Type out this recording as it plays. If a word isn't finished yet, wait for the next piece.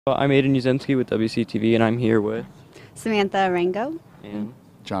Well, I'm Aiden Uzensky with WCTV, and I'm here with Samantha Arango. and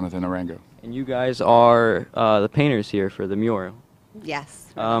Jonathan Arango. and you guys are the painters here for the mural.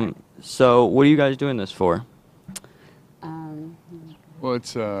 Yes. So what are you guys doing this for? Well,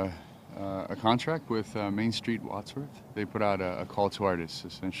 it's a contract with Main Street Wadsworth. They put out a call to artists.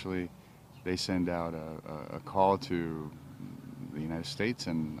 Essentially, they send out a call to the United States,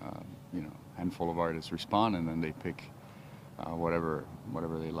 and a handful of artists respond, and then they pick whatever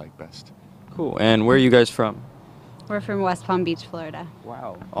they like best. Cool. And where are you guys from? We're from West Palm Beach, Florida.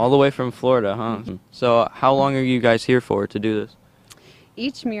 Wow. All the way from Florida, huh? So how long are you guys here for to do this?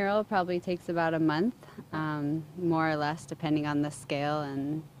 Each mural probably takes about a month, more or less, depending on the scale,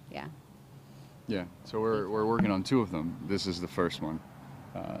 and yeah. Yeah, so we're working on two of them. This is the first one.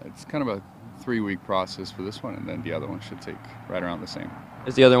 It's kind of a 3-week process for this one, and then the other one should take right around the same.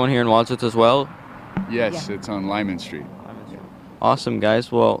 Is the other one here in Wadsworth as well? Yes, Yeah. It's on Lyman Street. Awesome,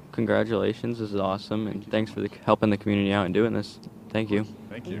 guys. Well, congratulations. This is awesome, and thanks for helping the community out and doing this. Thank you.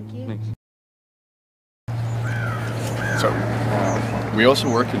 Thank you. Thanks. So we also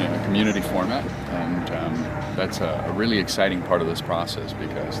work in a community format, and that's a really exciting part of this process,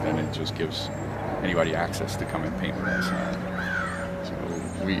 because then it just gives anybody access to come and paint with us. So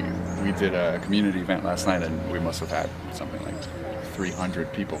we did a community event last night, and we must have had something like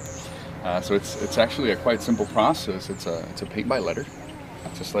 300 people. So it's actually a quite simple process. It's a paint by letter,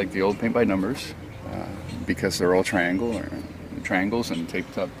 just like the old paint by numbers, because they're all triangles and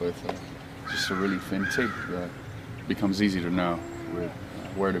taped up with just a really thin tape. It becomes easy to know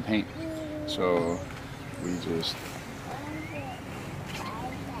where to paint. So we just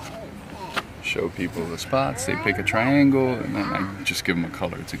show people the spots. They pick a triangle, and then I just give them a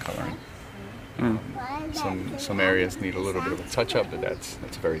color to color in. Some areas need a little bit of a touch up, but that's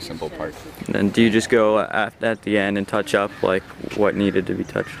a very simple part. And do you just go at the end and touch up like what needed to be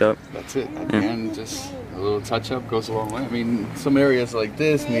touched up? That's it. At the end, just a little touch up goes a long way. I mean, some areas like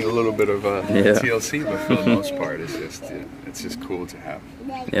this need a little bit of TLC, but for the most part, it's just cool to have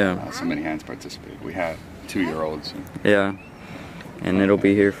so many hands participate. We have 2-year-olds. Yeah, and it'll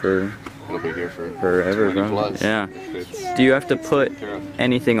be here for forever, 20 plus. Yeah. Do you have to put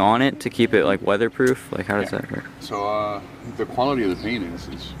anything on it to keep it like weatherproof? Like how does that work? So the quality of the paint is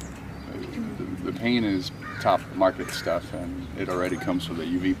the paint is top market stuff, and it already comes with a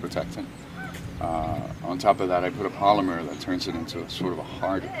UV protectant. On top of that, I put a polymer that turns it into sort of a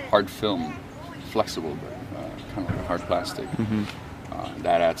hard film, flexible, but kind of like a hard plastic.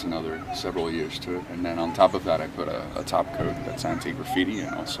 That adds another several years to it, and then on top of that I put a top coat that's anti-graffiti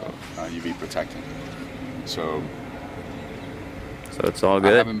and also UV protectant. So it's all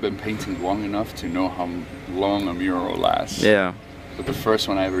good. I haven't been painting long enough to know how long a mural lasts. Yeah. But the first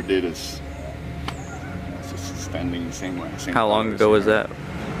one I ever did is just standing the same way. How long ago was that?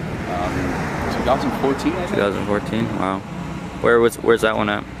 2014, I think. 2014. Wow. Where's that one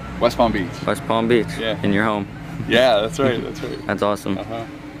at? West Palm Beach. West Palm Beach. Yeah. In your home. Yeah, that's right. That's right. That's awesome.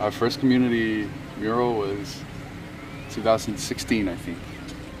 Our first community mural was 2016, I think.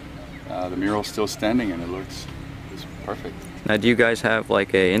 The mural's still standing, and it's perfect. Now, do you guys have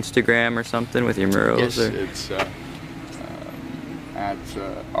like a Instagram or something with your murals? Yes, it's at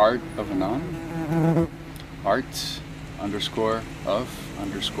Art of Anon. Art_of_Anon.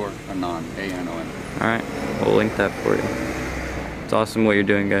 ANON. All right, we'll link that for you. It's awesome what you're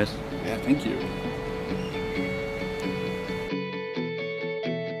doing, guys. Yeah, thank you.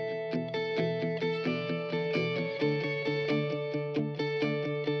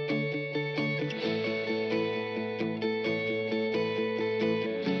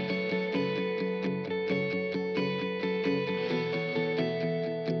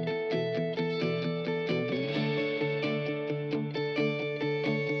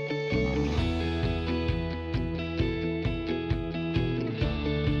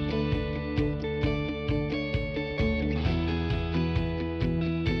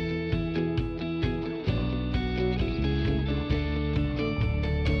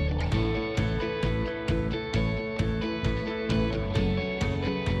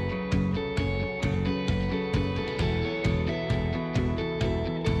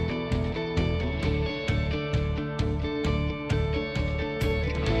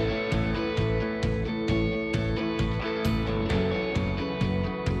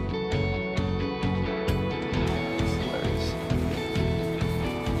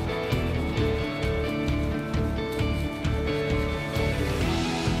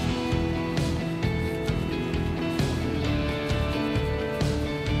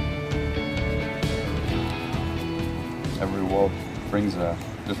 Every wall brings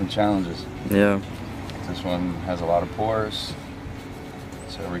different challenges. Yeah. This one has a lot of pores.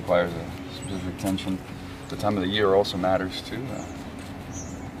 so it requires a specific attention. The time of the year also matters too.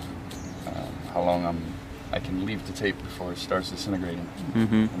 How long I can leave the tape before it starts disintegrating,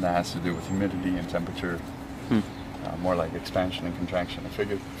 and that has to do with humidity and temperature. More like expansion and contraction. I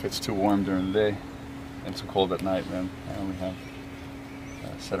figure if it's too warm during the day and too cold at night, then I only have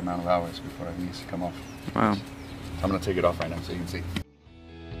a set amount of hours before it needs to come off. Wow. So I'm going to take it off right now so you can see.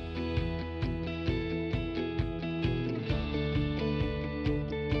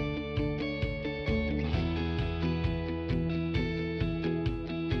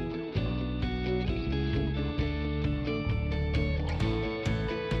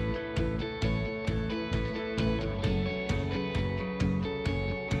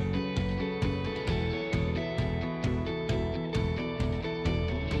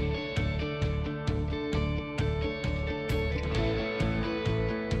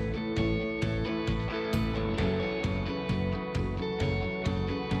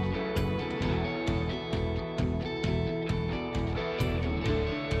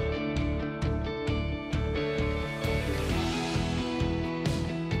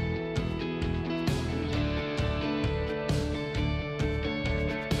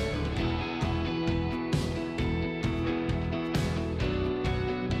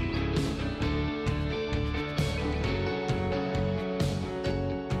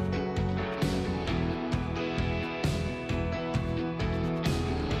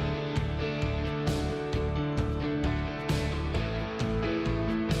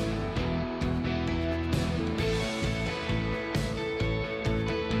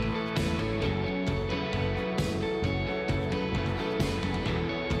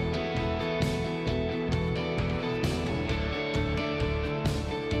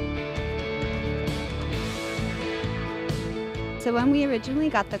 So when we originally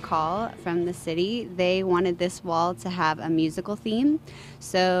got the call from the city, they wanted this wall to have a musical theme.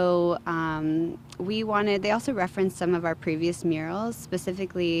 So they also referenced some of our previous murals,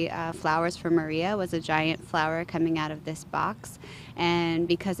 specifically Flowers for Maria was a giant flower coming out of this box. And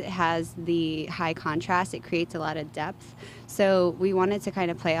because it has the high contrast, it creates a lot of depth. So we wanted to kind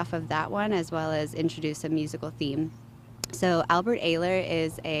of play off of that one as well as introduce a musical theme. So Albert Ayler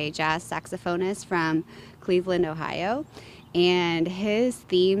is a jazz saxophonist from Cleveland, Ohio. And his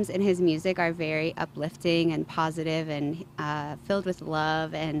themes in his music are very uplifting and positive and filled with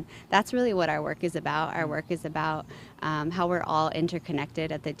love. And that's really what our work is about. Our work is about how we're all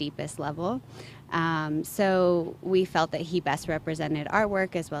interconnected at the deepest level. So we felt that he best represented our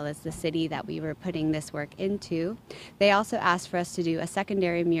work as well as the city that we were putting this work into. They also asked for us to do a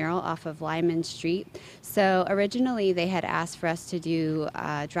secondary mural off of Lyman Street. So originally they had asked for us to do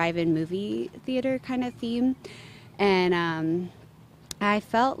a drive-in movie theater kind of theme. And I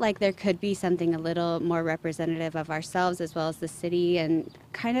felt like there could be something a little more representative of ourselves as well as the city and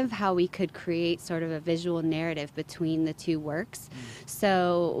kind of how we could create sort of a visual narrative between the two works.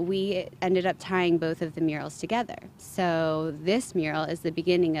 So we ended up tying both of the murals together. So this mural is the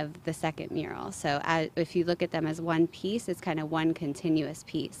beginning of the second mural. So if you look at them as one piece, it's kind of one continuous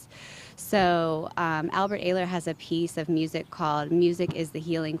piece. So Albert Ayler has a piece of music called Music is the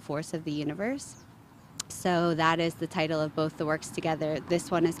Healing Force of the Universe. So that is the title of both the works together.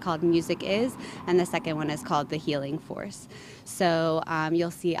 This one is called Music Is, and the second one is called The Healing Force. So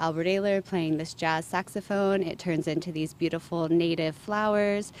you'll see Albert Ayler playing this jazz saxophone. It turns into these beautiful native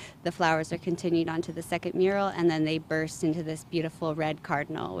flowers. The flowers are continued onto the second mural, and then they burst into this beautiful red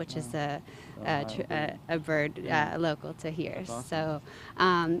cardinal, which is a bird local to here. Awesome.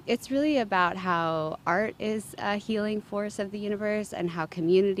 So it's really about how art is a healing force of the universe and how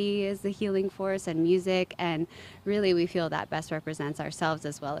community is the healing force and music, and really we feel that best represents ourselves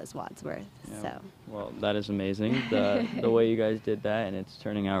as well as Wadsworth. Yeah. So. Well, that is amazing, the way you guys did that, and it's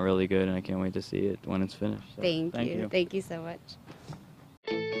turning out really good, and I can't wait to see it when it's finished. So, Thank you. Thank you so much.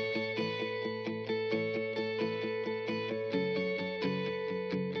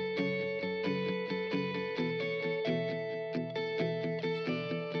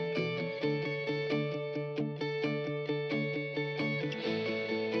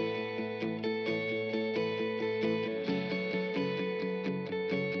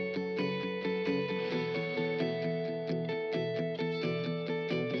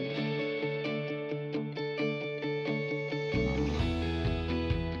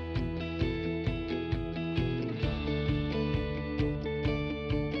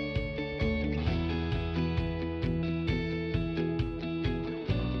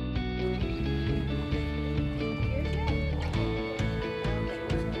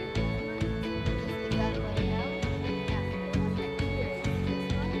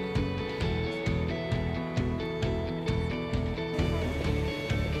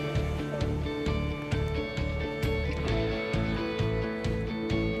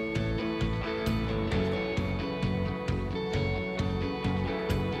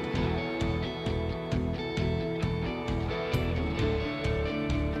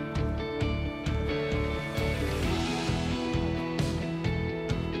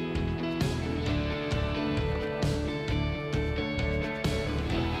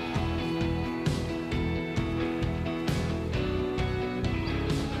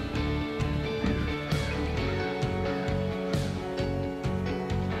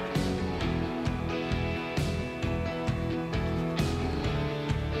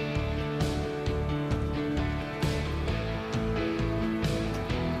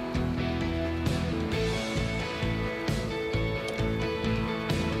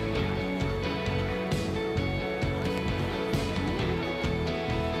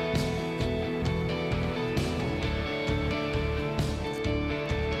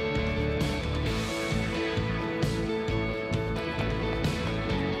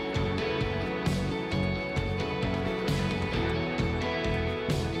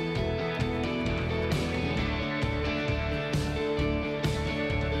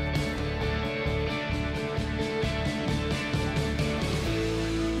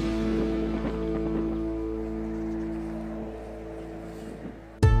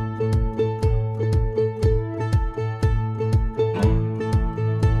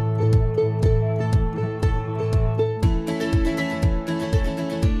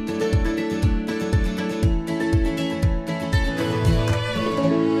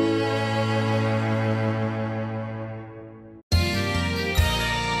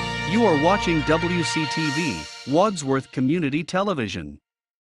 watching WCTV, Wadsworth Community Television.